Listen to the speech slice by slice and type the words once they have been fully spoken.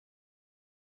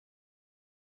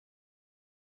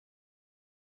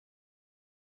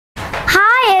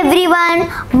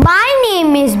my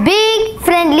name is Big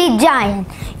Friendly Giant.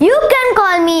 You can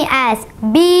call me as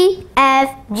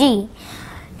BFG.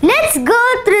 Let's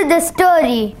go through the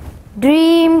story.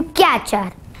 Dream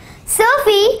Catcher.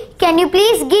 Sophie, can you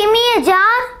please give me a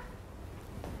jar?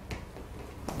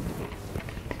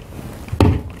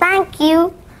 Thank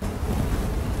you.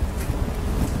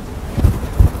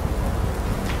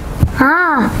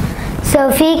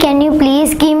 Sophie, can you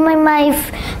please give me my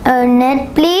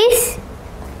net, please?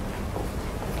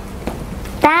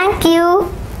 Thank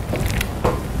you.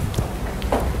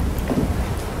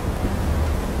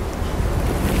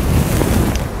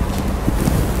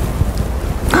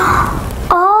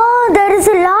 Oh, there is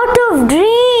a lot of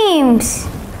dreams.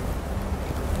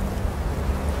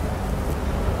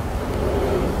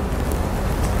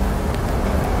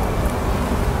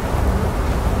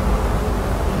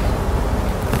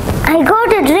 I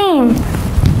got a dream.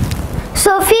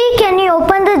 Sophie, can you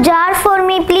open the jar for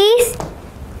me, please?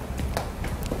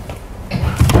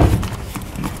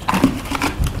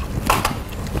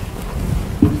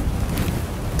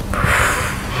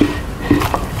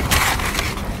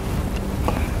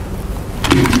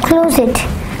 Close it.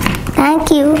 Thank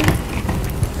you.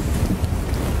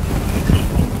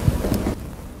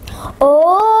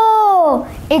 Oh,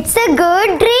 it's a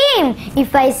good dream.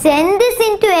 If I send this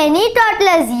into any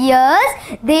toddler's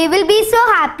ears, they will be so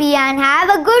happy and have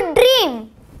a good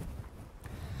dream.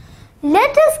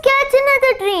 Let us catch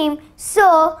another dream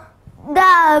so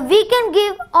that we can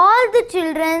give all the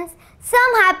children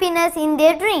some happiness in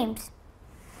their dreams.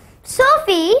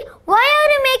 Sophie, why are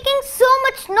you making so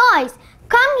much noise?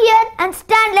 Come here and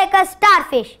stand like a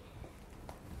starfish.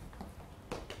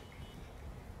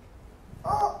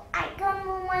 Oh, I can't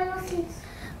move my muscles.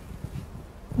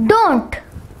 Don't.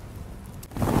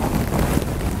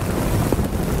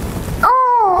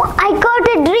 Oh, I got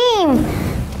a dream.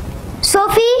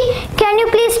 Sophie, can you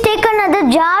please take another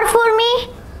jar for me?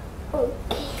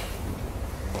 Okay.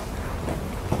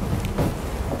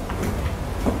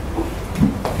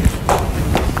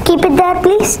 Keep it there,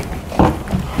 please.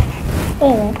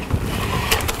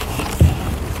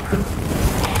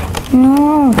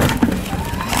 No.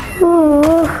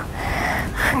 Ooh.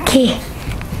 Okay.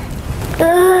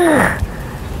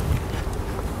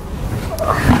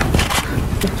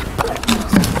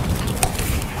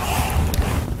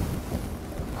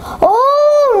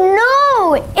 Oh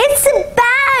no! It's a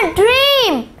bad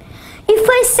dream! If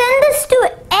I send this to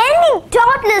any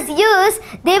toddler's ears,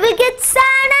 they will get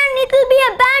sad and it will be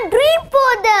a bad dream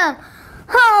for them.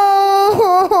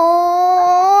 Oh,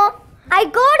 I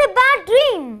got a bad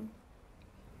dream.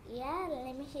 Yeah,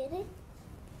 let me hear it.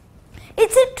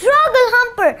 It's a trouble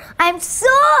humper. I'm so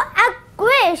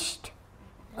anguished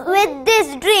with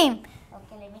this dream.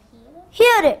 Okay, let me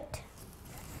hear it.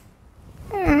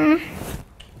 Hear it.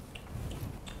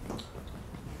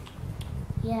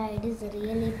 Yeah, it is a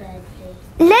really bad dream.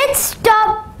 Let's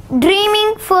stop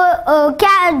dreaming for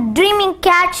dreaming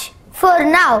catch for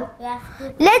now.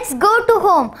 Let's go to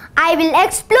home. I will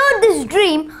explore this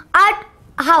dream at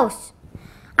house.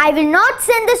 I will not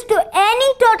send this to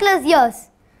any toddler's ears.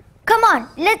 Come on,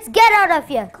 let's get out of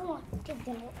here. Come on, take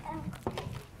them out.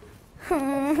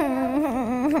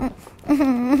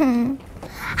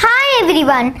 Hi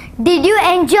everyone, did you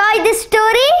enjoy this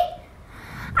story?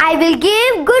 I will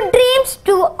give good dreams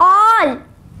to all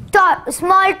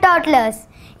small toddlers,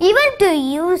 even to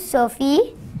you,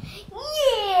 Sophie.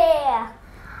 Yeah!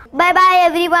 Bye bye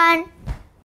everyone.